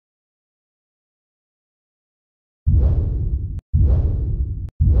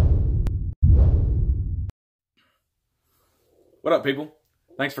What up, people?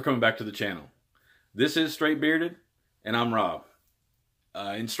 Thanks for coming back to the channel. This is Straight Bearded, and I'm Rob.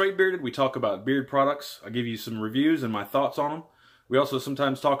 In Straight Bearded, we talk about beard products. I give you some reviews and my thoughts on them. We also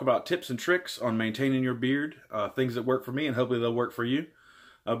sometimes talk about tips and tricks on maintaining your beard, things that work for me, and hopefully they'll work for you.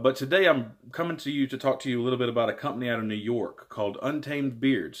 But today I'm coming to you to talk to you a little bit about a company out of New York called Untamed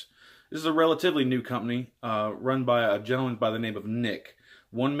Beards. This is a relatively new company run by a gentleman by the name of Nick.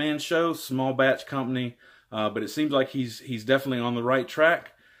 One-man show, small batch company. But it seems like he's definitely on the right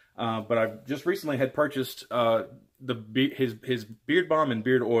track. But I've just recently had purchased his beard balm and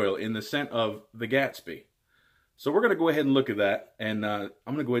beard oil in the scent of the Gatsby. So we're going to go ahead and look at that, and I'm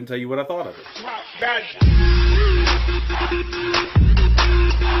going to go ahead and tell you what I thought of it.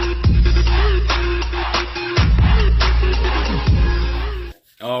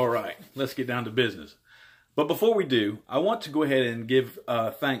 All right, let's get down to business. But before we do, I want to go ahead and give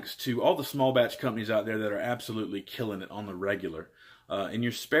thanks to all the small batch companies out there that are absolutely killing it on the regular. In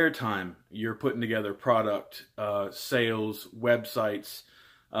your spare time, you're putting together product, sales, websites,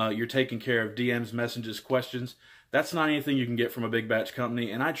 you're taking care of DMs, messages, questions. That's not anything you can get from a big batch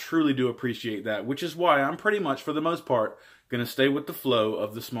company, and I truly do appreciate that, which is why I'm pretty much, for the most part, going to stay with the flow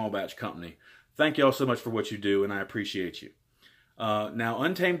of the small batch company. Thank you all so much for what you do, and I appreciate you. Now,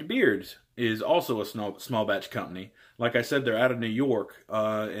 Untamed Beards is also a small batch company. Like I said, they're out of New York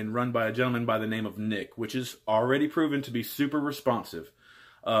and run by a gentleman by the name of Nick, which is already proven to be super responsive.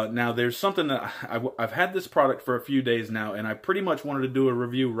 Now, there's something that I've had this product for a few days now, and I pretty much wanted to do a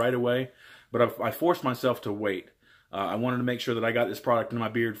review right away, but I forced myself to wait. I wanted to make sure that I got this product in my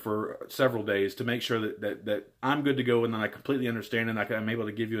beard for several days to make sure that I'm good to go and that I completely understand and I'm able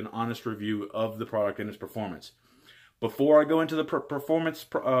to give you an honest review of the product and its performance. Before I go into the performance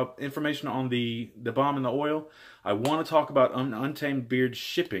information on the balm and the oil, I want to talk about Untamed Beards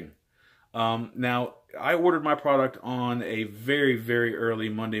shipping. Now, I ordered my product on a very, very early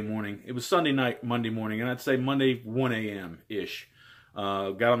Monday morning. It was Sunday night, Monday morning, and I'd say Monday 1 a.m.-ish.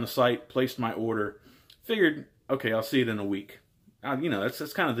 Got on the site, placed my order, figured, okay, I'll see it in a week. You know,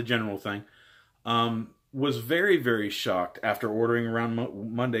 that's kind of the general thing. Was very, very shocked after ordering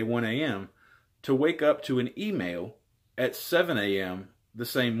around Monday 1 a.m. to wake up to an email at 7 a.m. the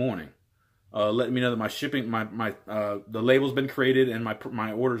same morning, letting me know that my shipping, the label's been created and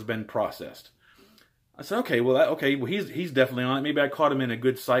my order's been processed. I said, okay, well, he's definitely on it. Maybe I caught him in a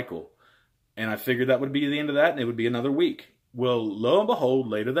good cycle, and I figured that would be the end of that, and it would be another week. Well, lo and behold,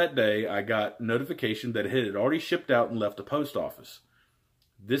 later that day, I got notification that it had already shipped out and left the post office.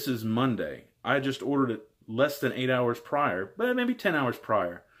 This is Monday. I just ordered it less than 8 hours prior, but maybe 10 hours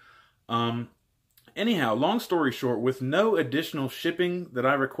prior. Anyhow, long story short, with no additional shipping that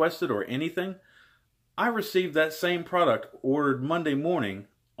I requested or anything, I received that same product ordered Monday morning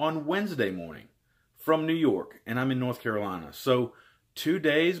on Wednesday morning from New York, and I'm in North Carolina. So 2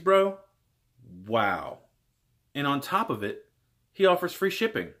 days, bro? Wow. And on top of it, he offers free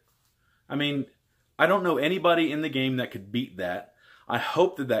shipping. I mean, I don't know anybody in the game that could beat that. I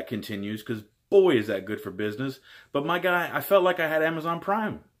hope that that continues, because boy, is that good for business. But my guy, I felt like I had Amazon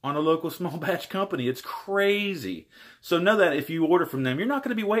Prime on a local small batch company. It's crazy. So know that if you order from them, you're not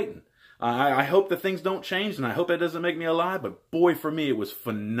going to be waiting. I hope that things don't change, and I hope that doesn't make me a lie, but boy, for me, it was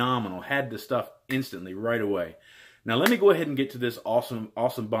phenomenal. Had the stuff instantly, right away. Now, let me go ahead and get to this awesome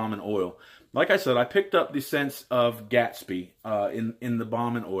balm and oil. Like I said, I picked up the scents of Gatsby in the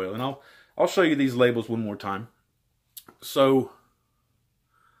balm and oil, and I'll show you these labels one more time. So,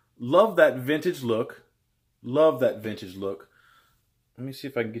 love that vintage look. Love that vintage look. Let me see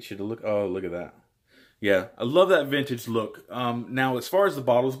if I can get you to look. Oh, look at that. Yeah, I love that vintage look. Now, as far as the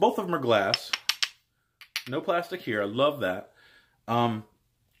bottles, both of them are glass. No plastic here. I love that.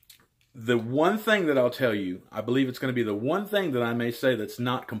 The one thing that I'll tell you, I believe it's going to be the one thing that I may say that's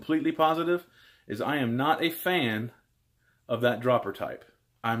not completely positive, is I am not a fan of that dropper type.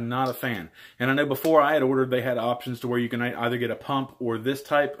 I'm not a fan. And I know before I had ordered, they had options to where you can either get a pump or this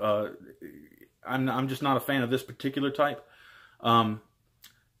type. I'm just not a fan of this particular type.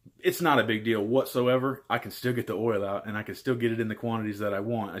 It's not a big deal whatsoever. I can still get the oil out, and I can still get it in the quantities that I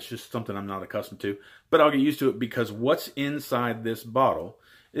want. It's just something I'm not accustomed to. But I'll get used to it, because what's inside this bottle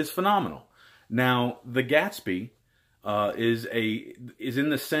is phenomenal. Now, the Gatsby is in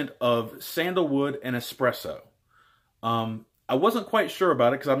the scent of sandalwood and espresso. I wasn't quite sure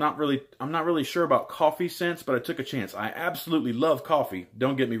about it, because I'm not really sure about coffee scents, but I took a chance. I absolutely love coffee.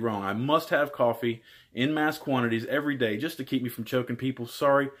 Don't get me wrong. I must have coffee in mass quantities every day just to keep me from choking people.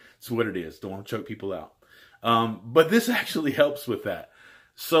 Sorry, it's what it is. Don't want to choke people out. But this actually helps with that.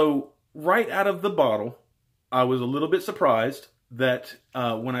 So right out of the bottle, I was a little bit surprised that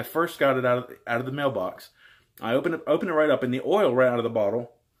when I first got it out of the mailbox, I opened it right up, and the oil right out of the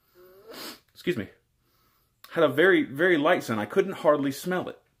bottle, excuse me, had a very, very light scent. I couldn't hardly smell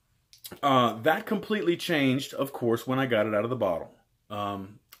it. That completely changed, of course, when I got it out of the bottle.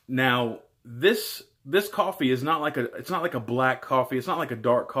 Now, this coffee is not like it's not like a black coffee. It's not like a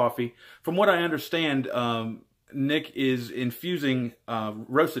dark coffee. From what I understand, Nick is infusing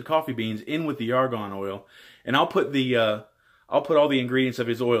roasted coffee beans in with the argan oil, and I'll put all the ingredients of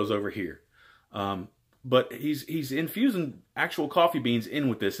his oils over here. But he's infusing actual coffee beans in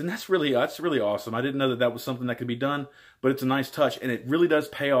with this, and that's really awesome. I didn't know that was something that could be done, but it's a nice touch, and it really does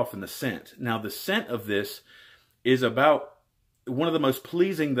pay off in the scent. Now, the scent of this is about one of the most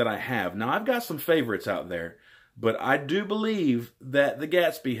pleasing that I have. Now, I've got some favorites out there, but I do believe that the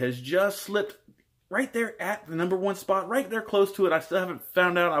Gatsby has just slipped right there at the #1 spot, right there close to it. I still haven't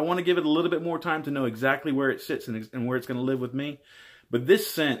found out. I want to give it a little bit more time to know exactly where it sits and where it's going to live with me. But this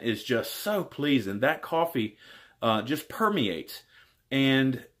scent is just so pleasing. That coffee just permeates,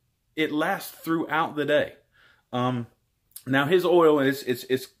 and it lasts throughout the day. Now, his oil, it's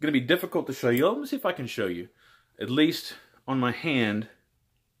going to be difficult to show you. Let me see if I can show you, at least on my hand,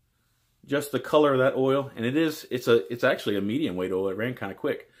 just the color of that oil. And it's actually a medium weight oil. It ran kind of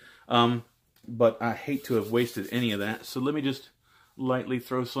quick. But I hate to have wasted any of that. So let me just lightly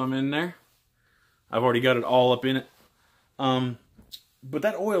throw some in there. I've already got it all up in it. But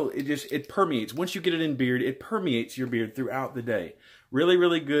that oil, it permeates. Once you get it in beard, it permeates your beard throughout the day. Really,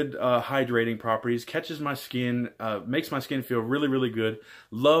 really good hydrating properties. Catches my skin, makes my skin feel really, really good.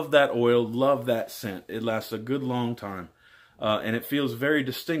 Love that oil, love that scent. It lasts a good long time. And it feels very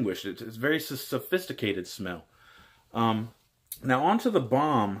distinguished. It's very sophisticated smell. Now onto the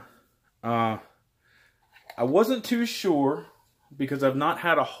balm. I wasn't too sure because I've not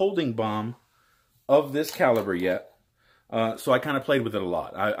had a holding balm of this caliber yet. So I kind of played with it a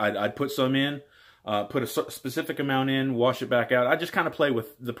lot. I'd put some in, put a specific amount in, wash it back out. I just kind of play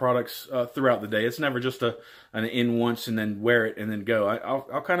with the products throughout the day. It's never just an in once and then wear it and then go.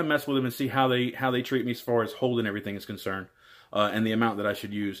 I'll kind of mess with them and see how they treat me as far as holding everything is concerned, and the amount that I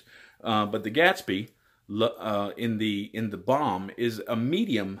should use. But the Gatsby in the balm is a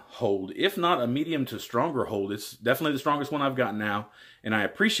medium hold, if not a medium to stronger hold. It's definitely the strongest one I've got now, and I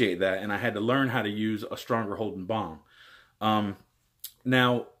appreciate that. And I had to learn how to use a stronger holding balm.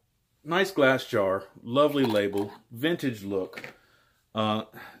 Now, nice glass jar, lovely label, vintage look.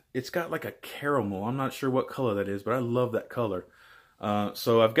 It's got like a caramel. I'm not sure what color that is, but I love that color.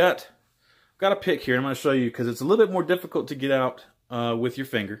 So I've got a pick here. I'm going to show you because it's a little bit more difficult to get out with your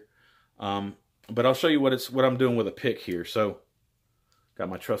finger. But I'll show you what I'm doing with a pick here. So, got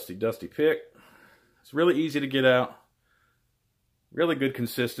my trusty dusty pick. It's really easy to get out. Really good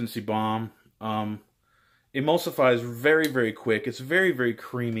consistency balm. Emulsifies very, very quick. It's very, very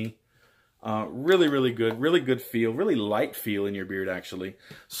creamy. Really, really good feel. Really light feel in your beard, actually.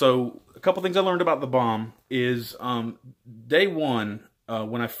 So, a couple things I learned about the balm is day one,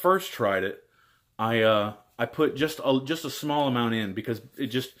 when I first tried it, I put just a small amount in because it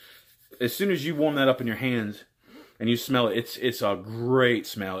just, as soon as you warm that up in your hands and you smell it, it's a great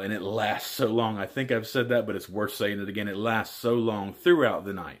smell and it lasts so long. I think I've said that, but it's worth saying it again. It lasts so long throughout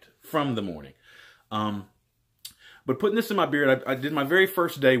the night, from the morning. But putting this in my beard, I did my very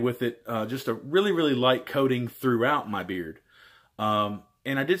first day with it, just a really, really light coating throughout my beard. And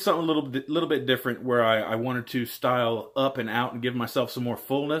I did something a little bit different where I wanted to style up and out and give myself some more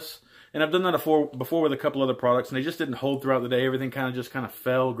fullness. And I've done that before with a couple other products, and they just didn't hold throughout the day. Everything kind of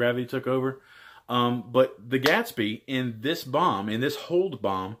fell. Gravity took over. But the Gatsby in this balm, in this hold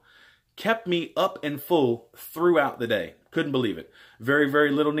balm, kept me up and full throughout the day. Couldn't believe it. Very,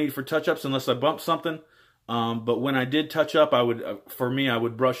 very little need for touch-ups unless I bumped something. But when I did touch up, I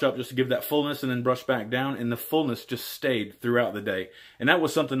would brush up just to give that fullness and then brush back down, and the fullness just stayed throughout the day. And that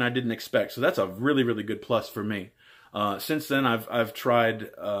was something I didn't expect. So that's a really, really good plus for me. Since then, I've tried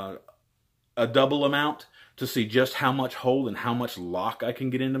a double amount to see just how much hold and how much lock I can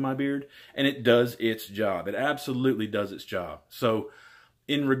get into my beard, and it does its job. It absolutely does its job. So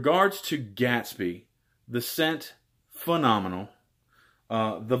in regards to Gatsby, the scent, phenomenal.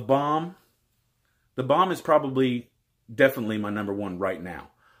 The balm is definitely my #1 right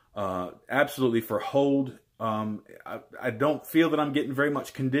now. Absolutely for hold. I don't feel that I'm getting very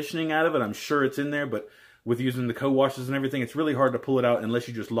much conditioning out of it. I'm sure it's in there, but with using the co-washes and everything, it's really hard to pull it out unless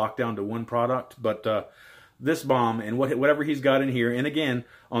you just lock down to one product. But this balm and whatever he's got in here, and again,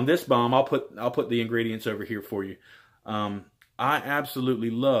 on this balm, I'll put the ingredients over here for you. I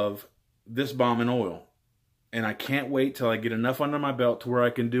absolutely love this balm and oil, and I can't wait till I get enough under my belt to where I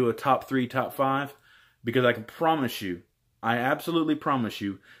can do a top 3, top 5, because I can promise you, I absolutely promise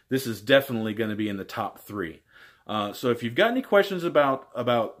you, this is definitely going to be in the top 3. So if you've got any questions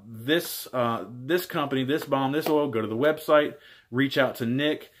about this this company, this balm, this oil, go to the website, reach out to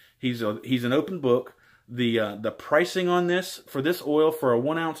Nick. He's an open book. The pricing on this, for this oil, for a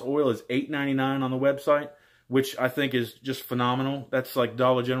 1 ounce oil, is $8.99 on the website, which I think is just phenomenal. That's like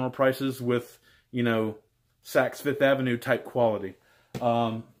Dollar General prices with, you know, Saks Fifth Avenue type quality.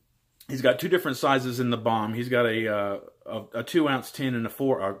 He's got 2 different sizes in the balm. He's got a 2 ounce tin and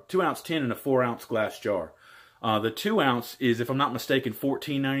a 2 ounce tin and a 4 ounce glass jar. The 2 ounce is, if I'm not mistaken,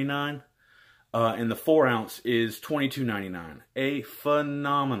 $14.99, and the 4 ounce is $22.99. A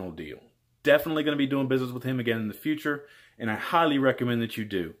phenomenal deal. Definitely going to be doing business with him again in the future, and I highly recommend that you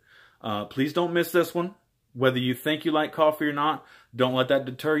do. Please don't miss this one. Whether you think you like coffee or not, don't let that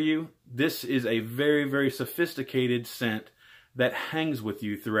deter you. This is a very, very sophisticated scent that hangs with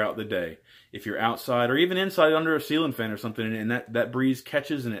you throughout the day. If you're outside or even inside under a ceiling fan or something, and that breeze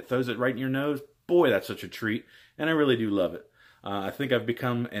catches and it throws it right in your nose, boy, that's such a treat, and I really do love it. I think I've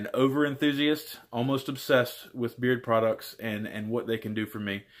become an over-enthusiast, almost obsessed with beard products and what they can do for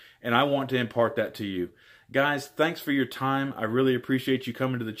me, and I want to impart that to you. Guys, thanks for your time. I really appreciate you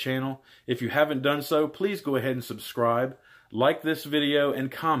coming to the channel. If you haven't done so, please go ahead and subscribe, like this video,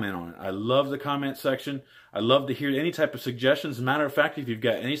 and comment on it. I love the comment section. I love to hear any type of suggestions. As a matter of fact, if you've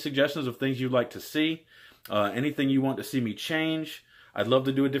got any suggestions of things you'd like to see, anything you want to see me change, I'd love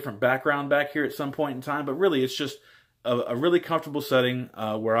to do a different background back here at some point in time, but really it's just a really comfortable setting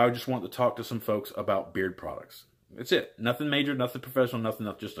where I just want to talk to some folks about beard products. That's it. Nothing major, nothing professional,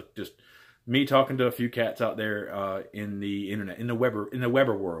 nothing. Just me talking to a few cats out there in the internet, in the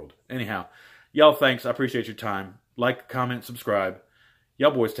Weber world. Anyhow, y'all, thanks. I appreciate your time. Like, comment, subscribe.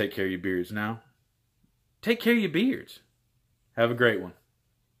 Y'all boys take care of your beards now. Take care of your beards. Have a great one.